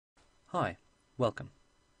Hi, welcome.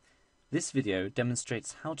 This video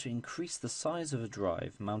demonstrates how to increase the size of a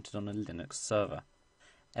drive mounted on a Linux server.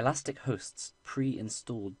 ElasticHosts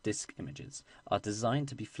pre-installed disk images are designed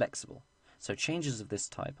to be flexible, so changes of this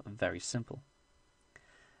type are very simple.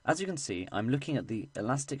 As you can see, I'm looking at the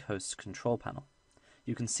ElasticHosts control panel.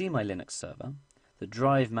 You can see my Linux server, the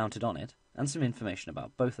drive mounted on it, and some information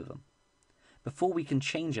about both of them. Before we can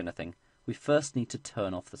change anything, we first need to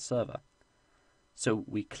turn off the server. So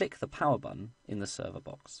we click the power button in the server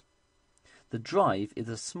box. The drive is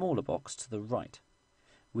a smaller box to the right.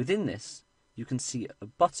 Within this, you can see a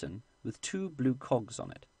button with two blue cogs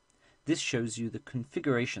on it. This shows you the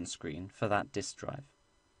configuration screen for that disk drive.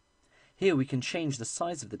 Here we can change the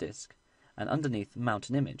size of the disk and underneath mount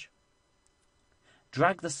an image.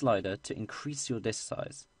 Drag the slider to increase your disk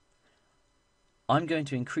size. I'm going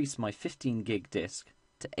to increase my 15 gig disk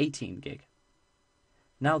to 18 gig.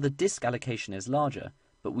 Now the disk allocation is larger,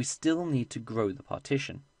 but we still need to grow the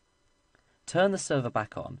partition. Turn the server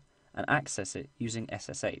back on and access it using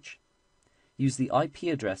SSH. Use the IP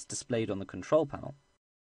address displayed on the control panel.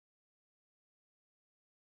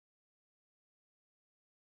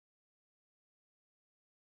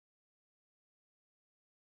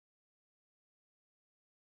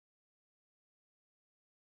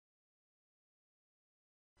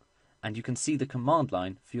 And you can see the command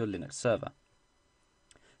line for your Linux server.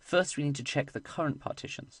 First, we need to check the current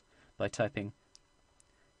partitions by typing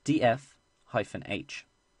df-h.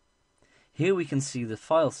 Here we can see the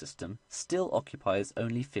file system still occupies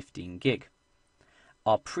only 15 gig.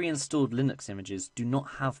 Our pre-installed Linux images do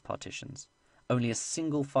not have partitions, only a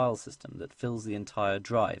single file system that fills the entire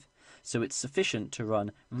drive, so it's sufficient to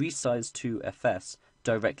run resize2fs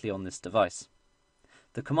directly on this device.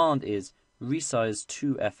 The command is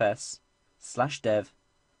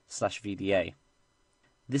resize2fs/dev/vda.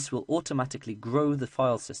 This will automatically grow the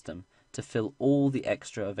file system to fill all the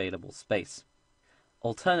extra available space.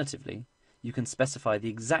 Alternatively, you can specify the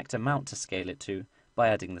exact amount to scale it to by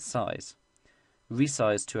adding the size.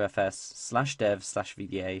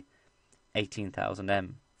 Resize2fs/dev/vda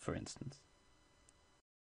 18,000M, for instance.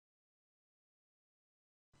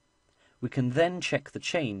 We can then check the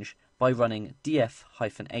change by running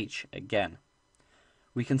df-h again.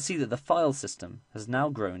 We can see that the file system has now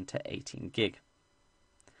grown to 18 gig.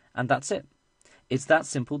 And that's it. It's that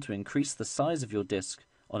simple to increase the size of your disk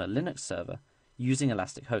on a Linux server using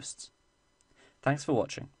ElasticHosts. Thanks for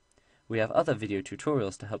watching. We have other video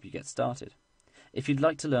tutorials to help you get started. If you'd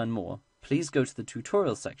like to learn more, please go to the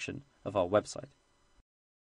tutorial section of our website.